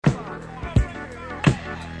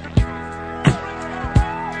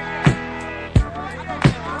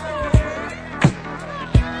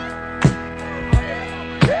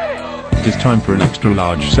time for an extra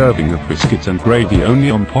large serving of biscuits and gravy only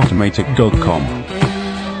on Potomatic.com.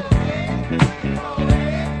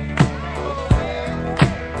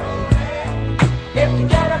 If you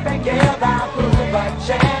get up and give our prove a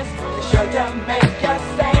chance, be sure to make us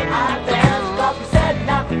say I dance. Cause we said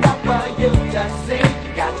nothing but for you to see.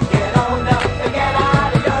 You got to get on up and get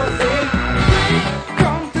out of your seat. We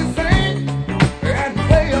come to sing and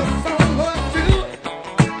play a song or two.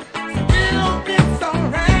 Still it's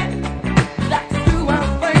alright. Let's do our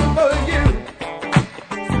thing for you.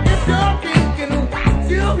 If you're thinking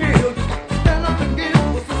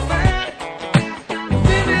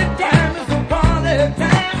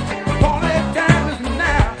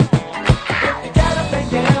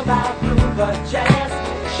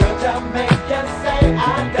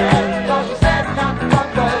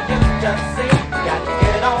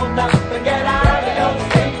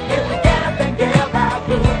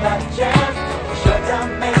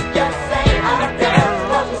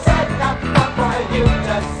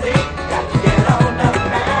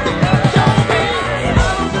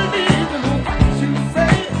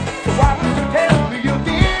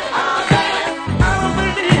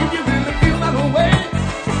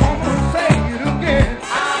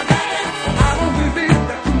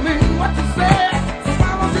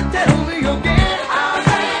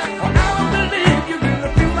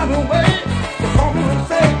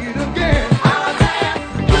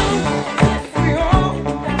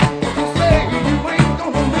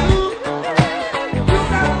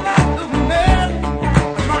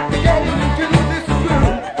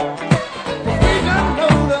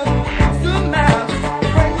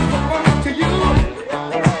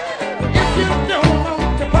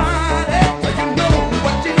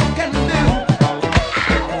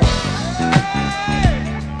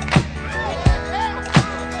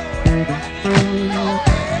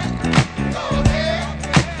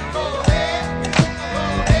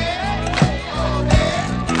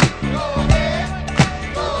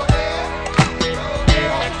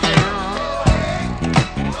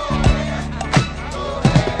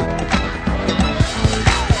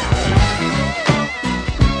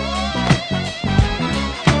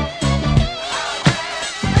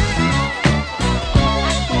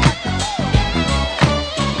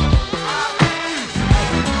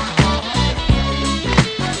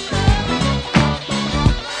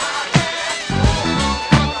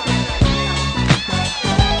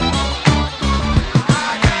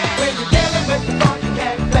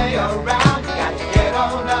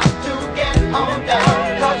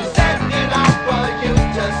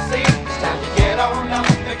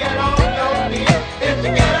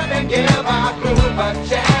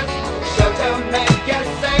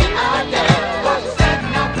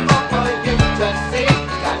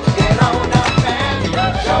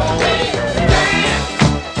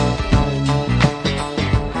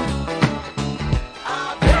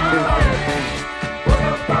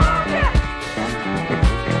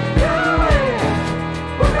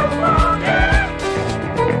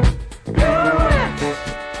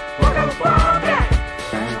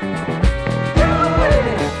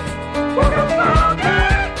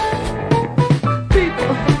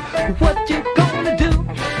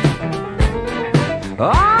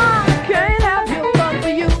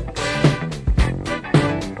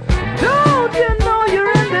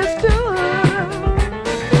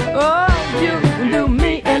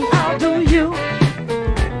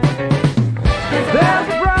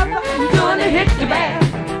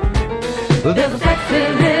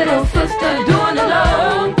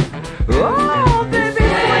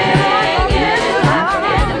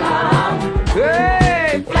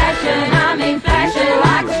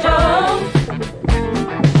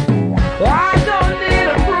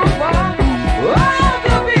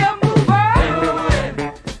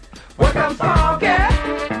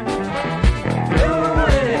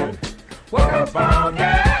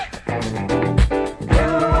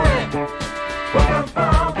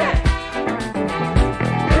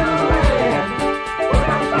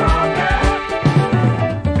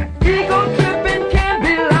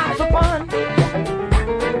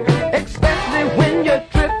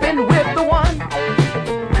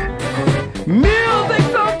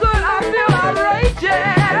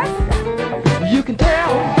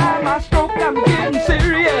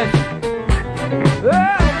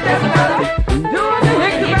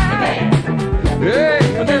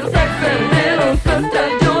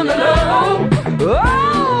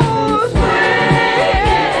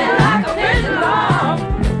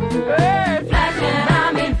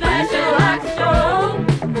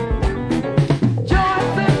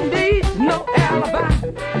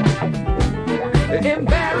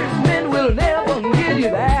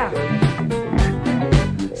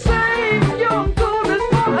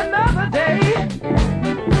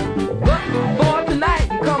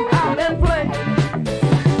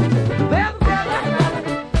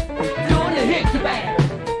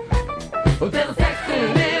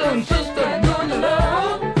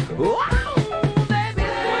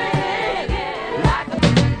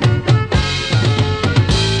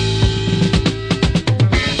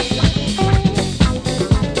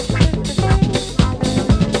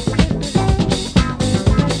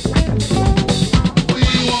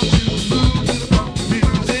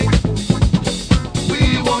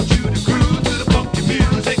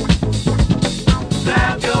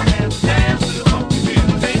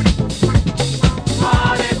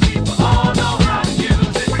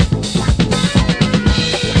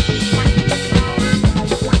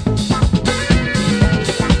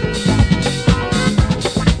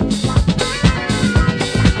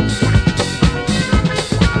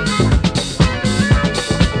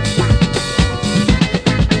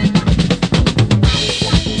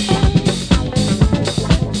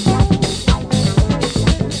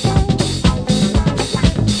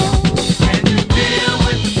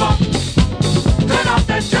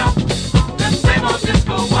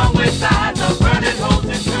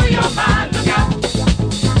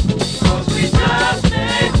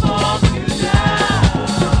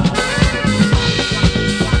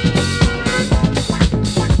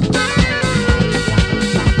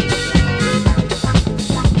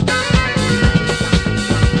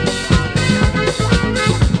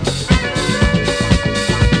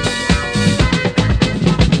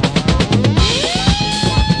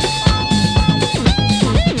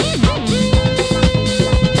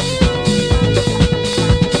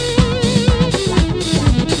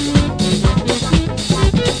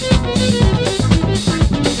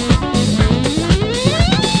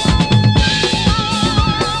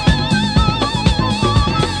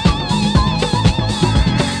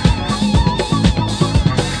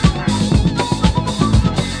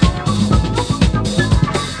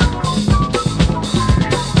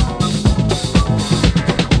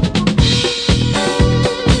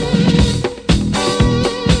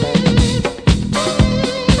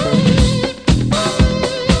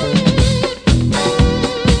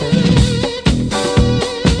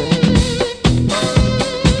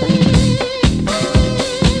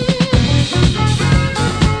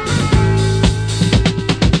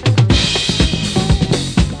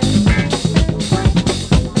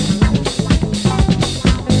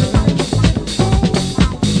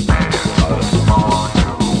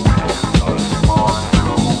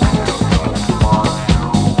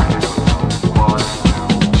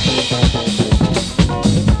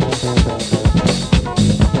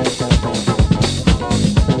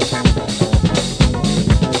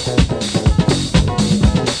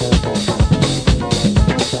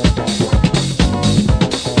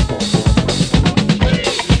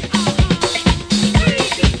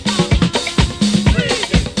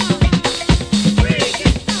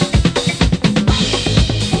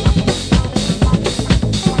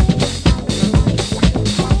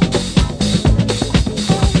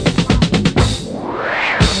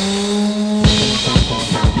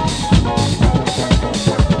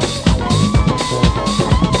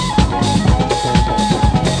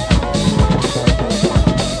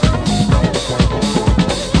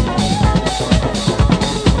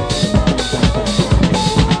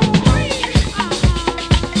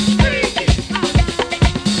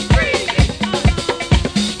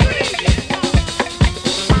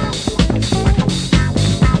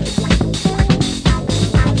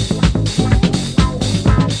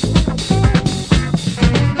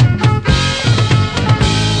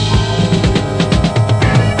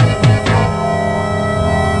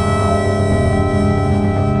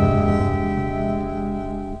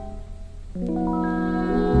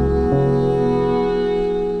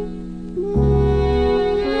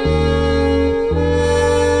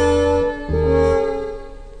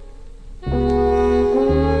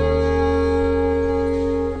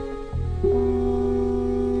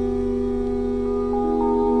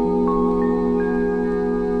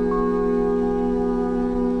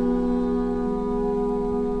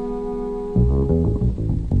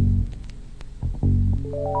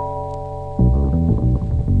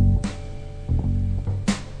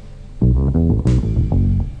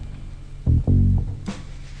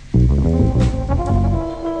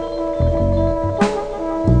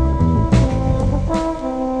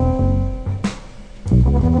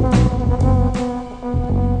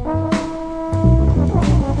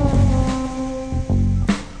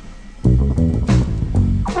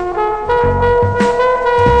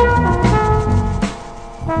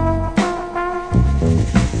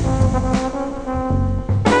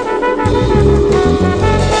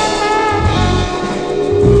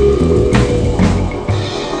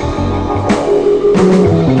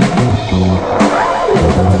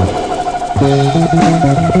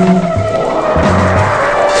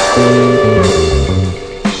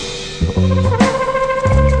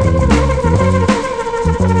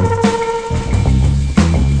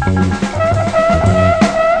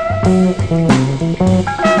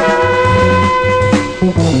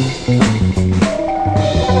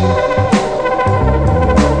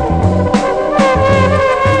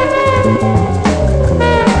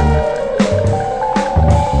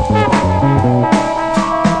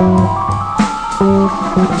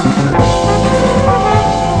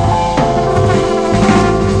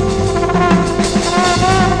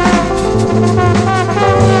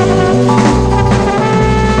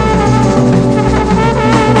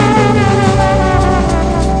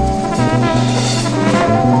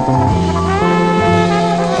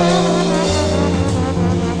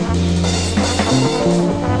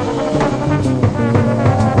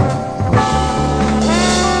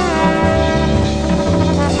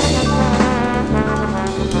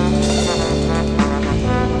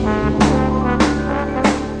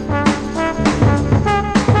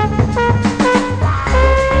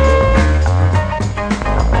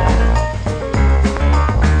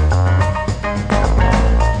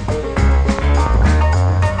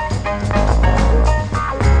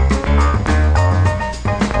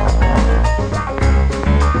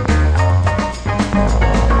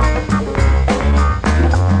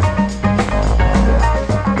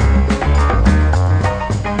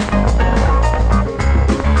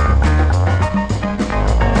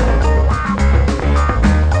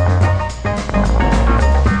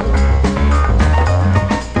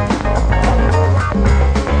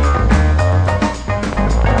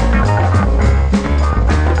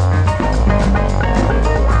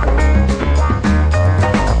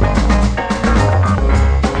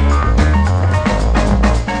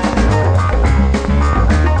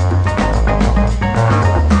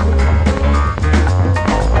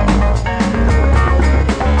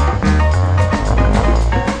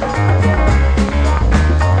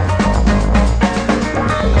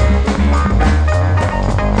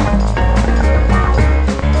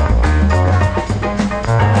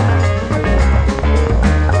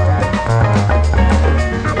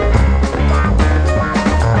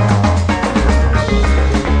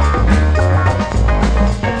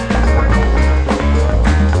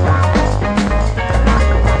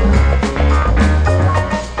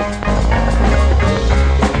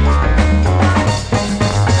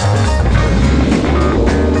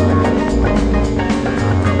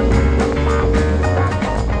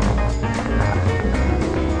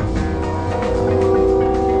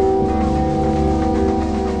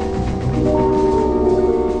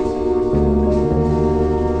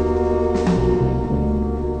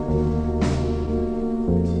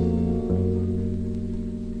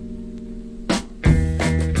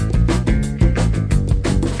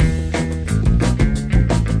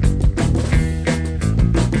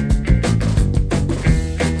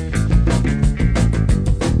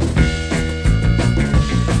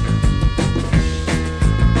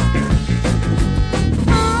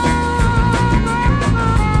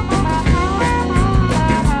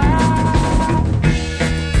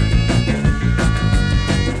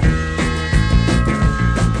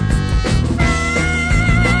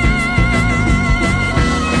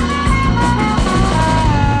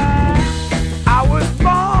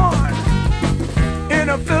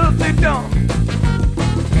filthy dumb.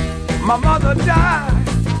 My mother died.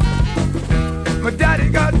 My daddy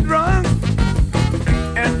got drunk,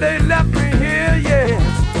 and they left me here, yes,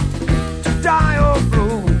 to die of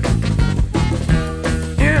blue.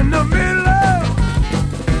 In the middle of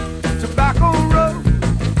Tobacco Road,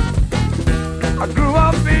 I grew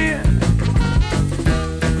up in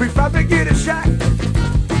prefabricated shack.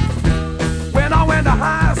 When I went to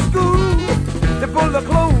high school, they pulled the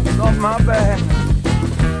clothes off my back.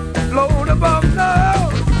 Lord above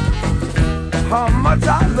knows how much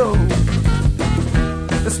I love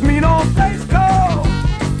this mean old place called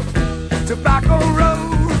Tobacco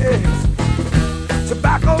Road, yes.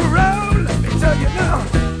 Tobacco Road, let me tell you now.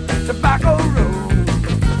 Tobacco Road.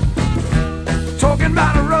 Talking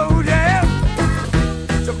about a road, yeah.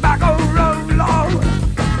 Tobacco Road, Lord.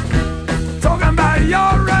 Talking about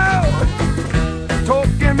your road.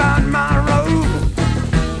 Talking about my road.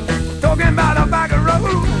 Talking about a back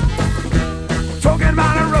road. Talking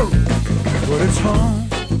about a road. But it's home.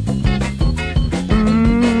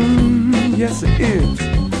 Yes, it is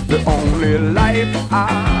the only life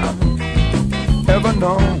I've ever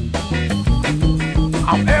known.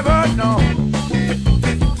 I've ever known.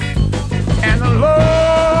 And the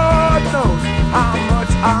Lord knows how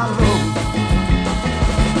much I love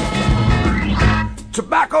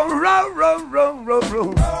Tobacco Road, road, road, road,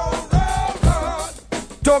 road.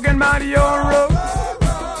 Talking about your road.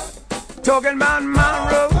 Talking about my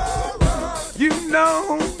road. You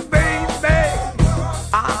know, baby,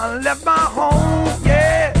 I left my home,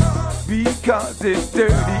 yeah, because it's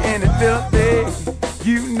dirty and it's filthy.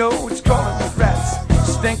 You know it's crawling with rats,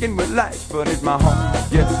 stinking with lice, but it's my home,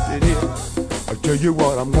 yes it is. I'll tell you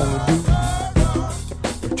what I'm gonna do.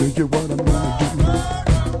 I'll tell you what I'm gonna do.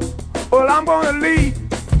 Well, I'm gonna leave,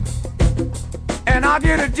 and I'll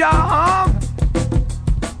get a job,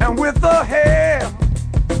 and with the help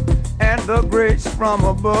and the grace from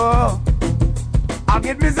above, I'll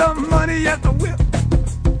get me some money at the whip.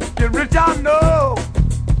 Get rich, I know,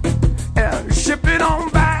 and ship it on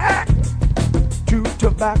back to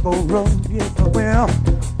Tobacco Road. Yes, I will.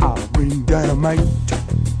 I'll bring dynamite,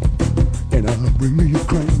 and I'll bring me a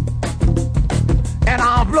crane, and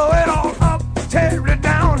I'll blow it all up, tear it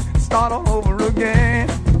down, start all over again.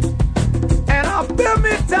 And I'll build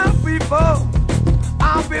me town people.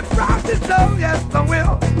 I'll be practiced, so yes, I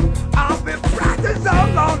will. I'll be practiced so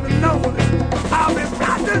long to know it. I'll be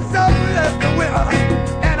practiced, so yes, I will.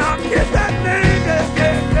 Get that name, yeah,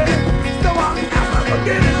 yeah, yeah. So I'll never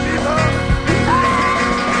forget it, people.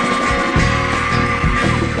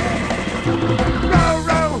 Road,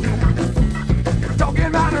 road. Talking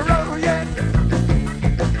about the road, yeah.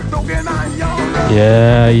 Talking about your road.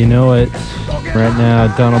 Yeah, you know it. Right now,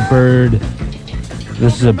 Donald Byrd.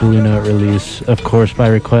 This is a Blue Note release, of course, by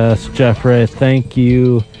request. Jeffrey, thank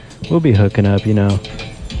you. We'll be hooking up, you know.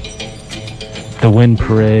 The Wind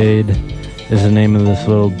Parade is the name of this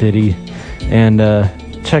little ditty, and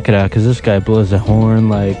check it out, because this guy blows a horn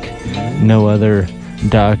like no other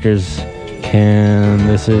doctors can.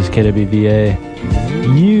 This is KWVA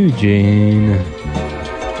Eugene.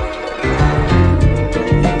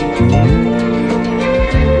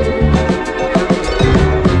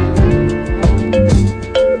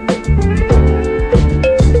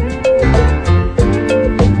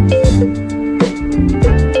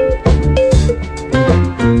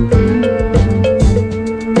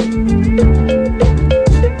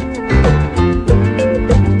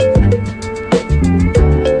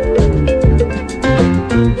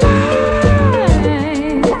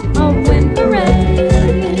 A wind parade.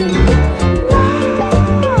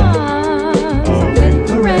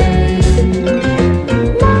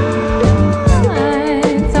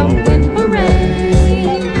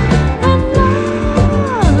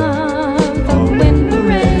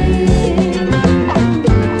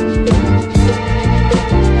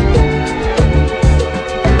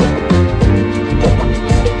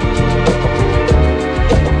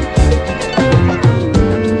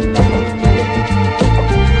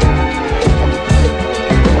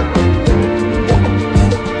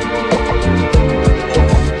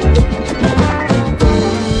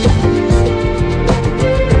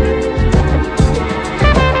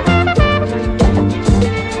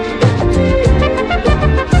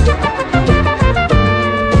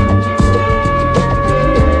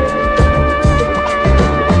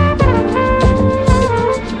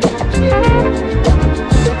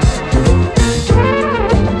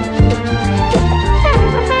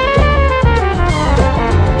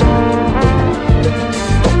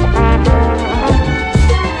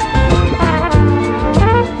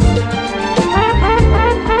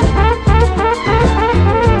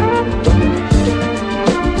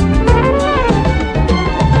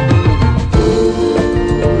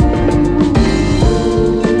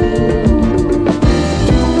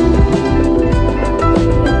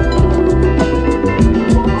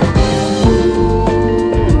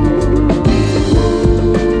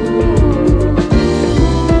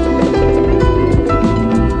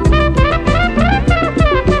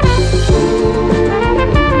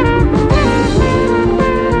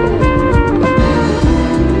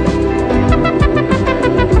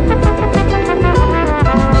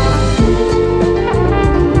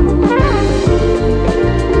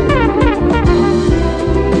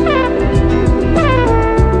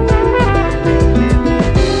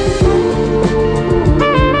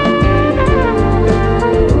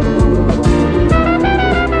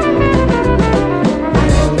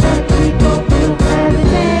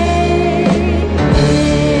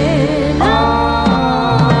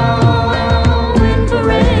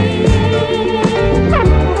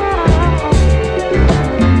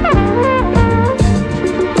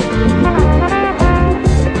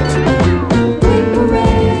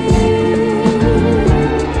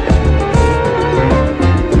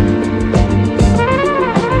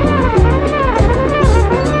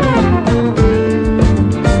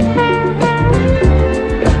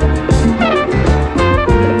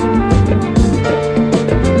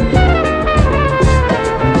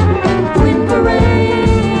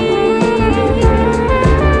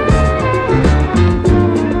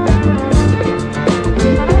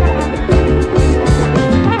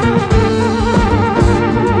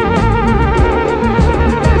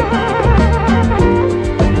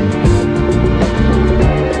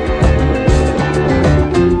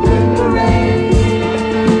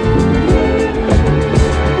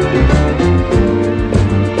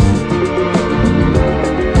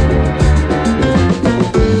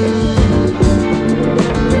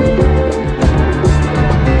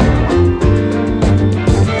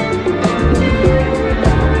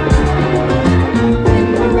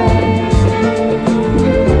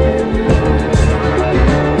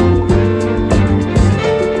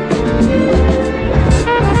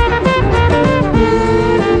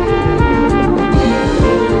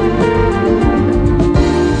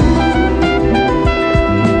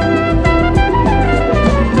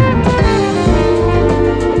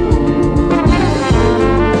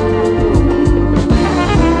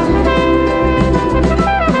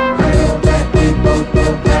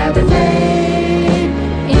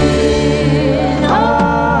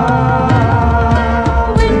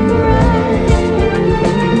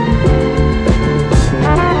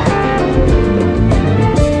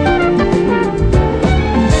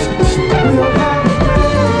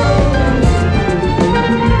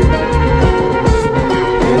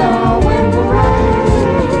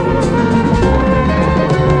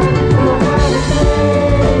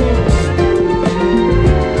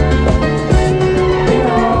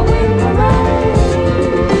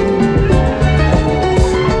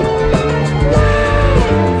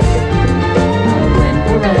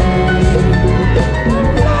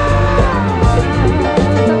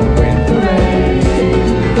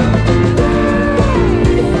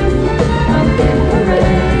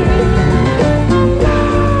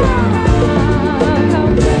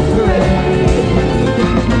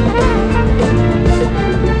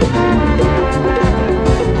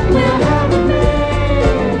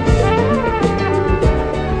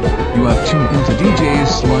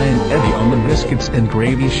 Sly and Eddie on the Biscuits and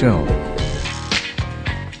Gravy Show.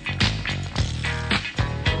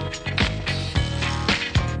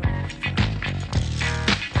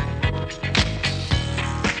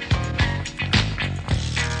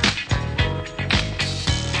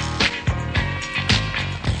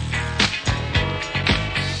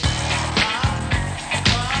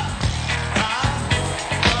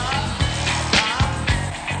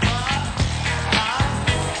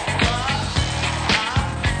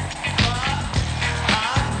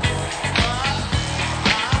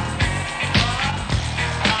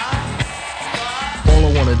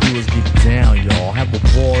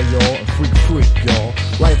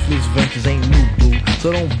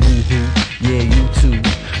 So don't boo-hoo, yeah you too.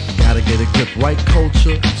 You gotta get a grip, right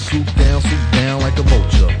culture. Swoop down like a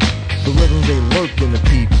vulture. The rhythms they lurk in the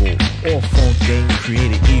people. All funk ain't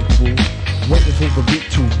created equal. Waiting for the beat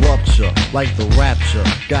to rupture, like the rapture.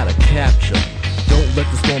 Gotta capture. Don't let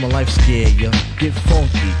the storm of life scare ya. Get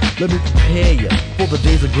funky, let me prepare ya for the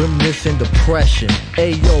days of grimness and depression.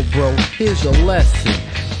 Hey yo bro, here's your lesson.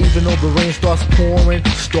 Even though the rain starts pouring,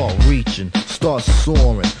 start reaching, start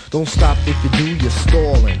soaring. Don't stop if you do, you're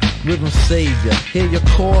stalling. Rhythm savior, hear you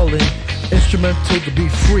calling. Instrumental to be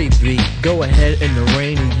free, beat. Go ahead in the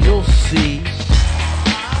rain and you'll see.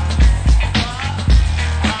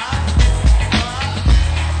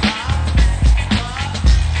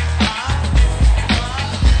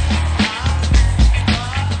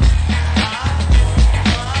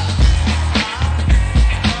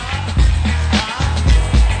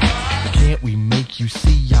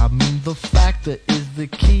 The factor is the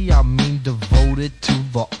key, I mean devoted to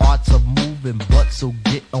the arts of moving butts. So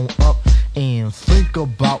get on up and think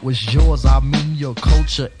about what's yours. I mean your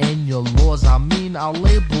culture and your laws. I mean I'll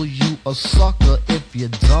label you a sucker if you're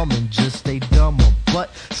dumb and just stay dumber. But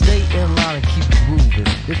stay in line and keep grooving.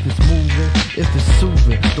 If it's moving, if it's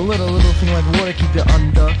soothing, don't let a little thing like water keep you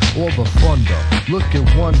under or the thunder. Look and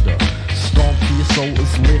wonder, stomp to your soul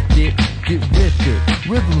is lifted. Get with it,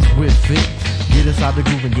 rhythms with it. Get inside the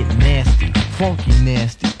groove and get nasty, funky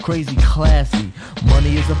nasty, crazy classy.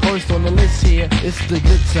 Money is the first on the list here. It's the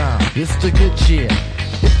good time, it's the good cheer.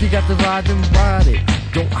 If you got the ride, then ride it.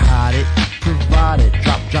 Don't hide it, provide it.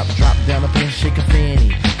 Drop down the pants, shake a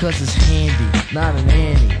fanny. Cause it's handy, not an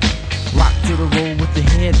Annie. Rock to the roll with the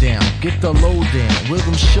hair down. Get the low down,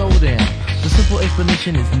 rhythm showdown. The simple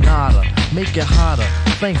explanation is nada. Make it hotter,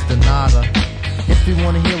 thanks to nada. If you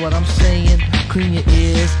wanna hear what I'm saying, clean your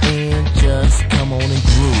ears and just come on and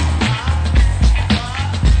groove.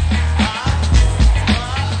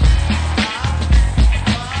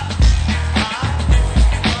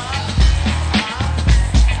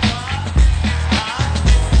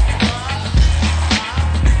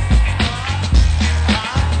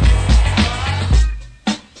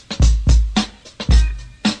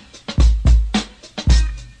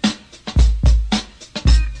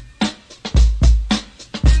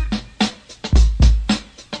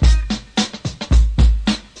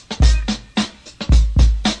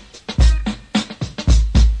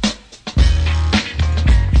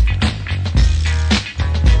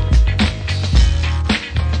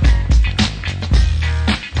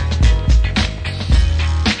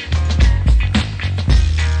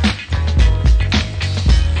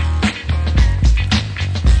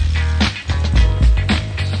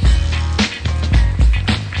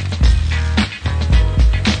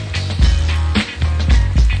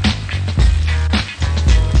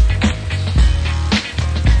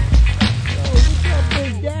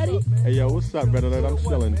 I'm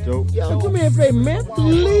chilling, dope. Yo, do me a favor, man.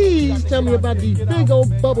 Please tell me about these big old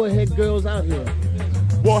bubblehead girls out here.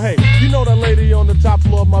 Well, hey, you know that lady on the top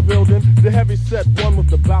floor of my building? The heavy-set one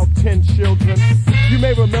with about 10 children. You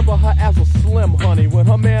may remember her as a slim honey when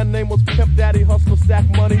her man name was Pimp Daddy Hustler Stack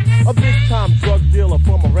Money, a big-time drug dealer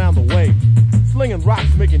from around the way, slinging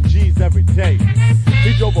rocks, making G's every day.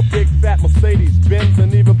 He drove a big fat Mercedes Benz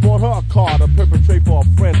and even bought her a car to perpetrate for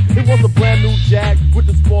a friend. It was a brand new Jag with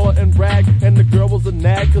the spoiler and rag, and the girl was a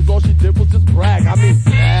nag cause all she did was just brag. I mean,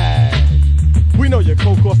 brag. We know your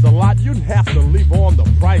coat costs a lot, you'd have to leave on the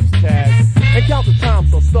price tag. And count the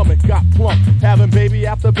times her stomach got plump, having baby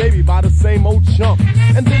after baby by the same old chump.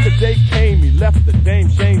 And then the day came, he left the dame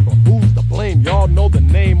shame, but who's to blame? Y'all know the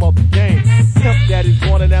name of the game. Pimp Daddy's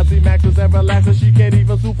wanted as he maxes and relaxes. She can't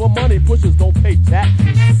even sue for money, pushers don't pay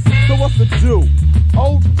taxes. So what's to do?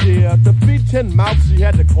 Oh dear, to feed 10 mouths she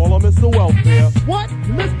had to call him Mr. Welfare. What?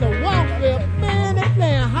 Mr. Welfare? Man, that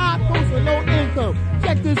man high post with low income.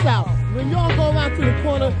 Check this out. when y'all go around to the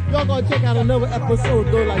corner, y'all gonna check out another episode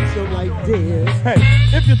though like show like this. Hey,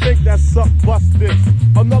 if you think that's something, bust this.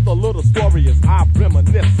 Another little story is I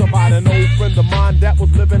reminisce about an old friend of mine that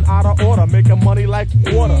was living out of order, making money like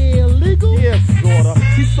water. Illegal? Yes, sorta.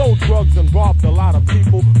 He sold drugs and robbed a lot of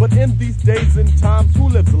people, but in these days and times, who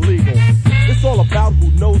lives illegal? It's all about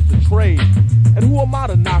who knows the trade. And who am I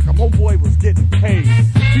to knock him? Homeboy was getting paid.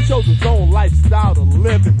 He chose his own lifestyle to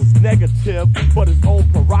live. It was negative, but his own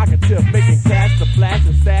prerogative. Making cash to flash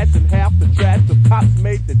and stash and half the trash the cops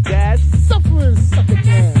made the dash. Suffering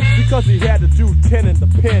succotash. Because he had to do 10 in the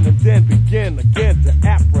pen and then begin again to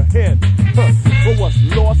apprehend. But what's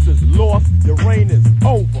lost is lost. Your reign is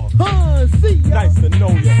over. See ya. Nice to know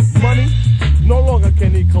ya. Money? No longer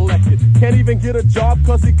can he collect it. Can't even get a job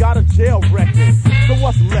cause he got a jail record. So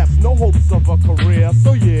what's left? No hopes of a career.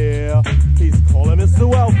 So yeah, he's calling Mr.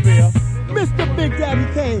 Welfare. Mr. Big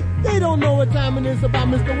Daddy Kane, they don't know what time it is about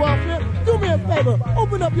Mr. Welfare. Do me a favor,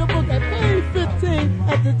 open up your book at page 15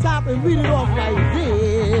 at the top and read it off like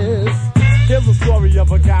this. Here's a story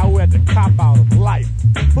of a guy who had to cop out of life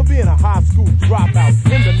for being a high school dropout.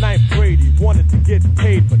 In the 9th grade, he wanted to get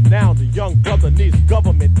paid, but now the young brother needs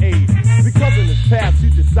government aid. Because in his past, he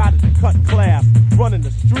decided to cut class, running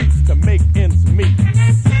the streets to make ends meet.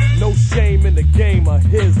 No shame in the game of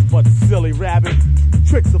his, but silly rabbit,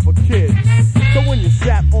 tricks of a kid. So when you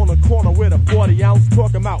sat on a corner with a 40 ounce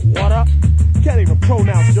talking about water, can't even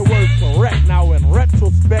pronounce your words correct. Now in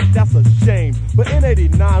retrospect, that's a shame. But in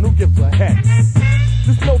 89, who gives a heck?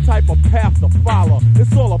 There's no type of path to follow.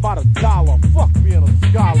 It's all about a dollar. Fuck being a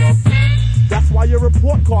scholar. That's why your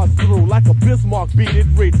report card's through. Like a Bismarck beat, it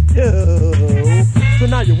reads, ew. So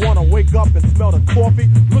now you wanna wake up and smell the coffee,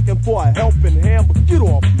 looking for a helping hand, but get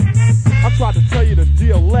off me. I tried to tell you the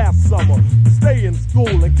deal last summer. Stay in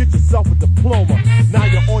school and get yourself a diploma. Now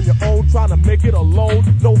you're on your own, trying to make it alone.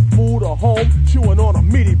 No food or home, chewing on a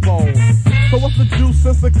meaty bone. So what's the juice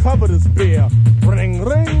since the cupboard is bare? Ring,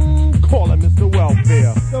 ring, calling Mr.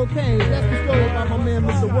 Welfare. Okay, that's the story about my man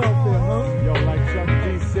Mr. Welfare, huh? Yo, like Chuck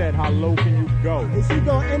D said, how low can you go? If she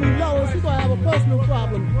go any lower, she gonna have a personal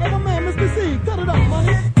problem. Hey, my man Mr. C, cut it up,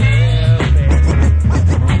 money.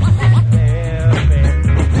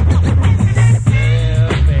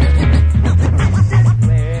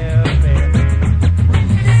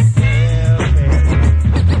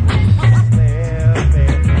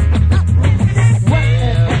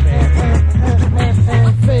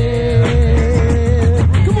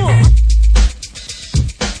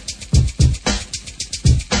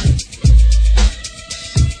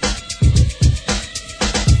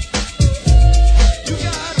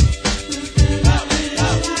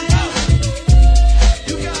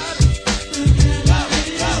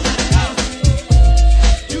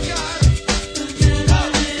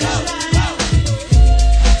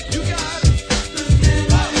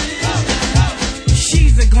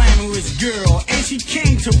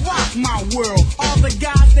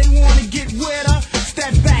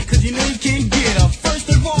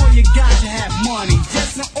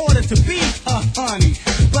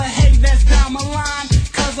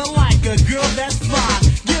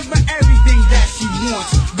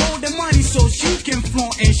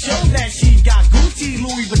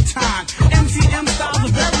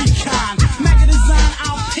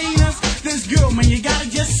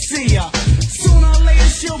 Sooner or later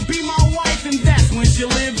she'll be my wife, and that's when she'll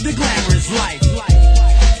live the glamorous life.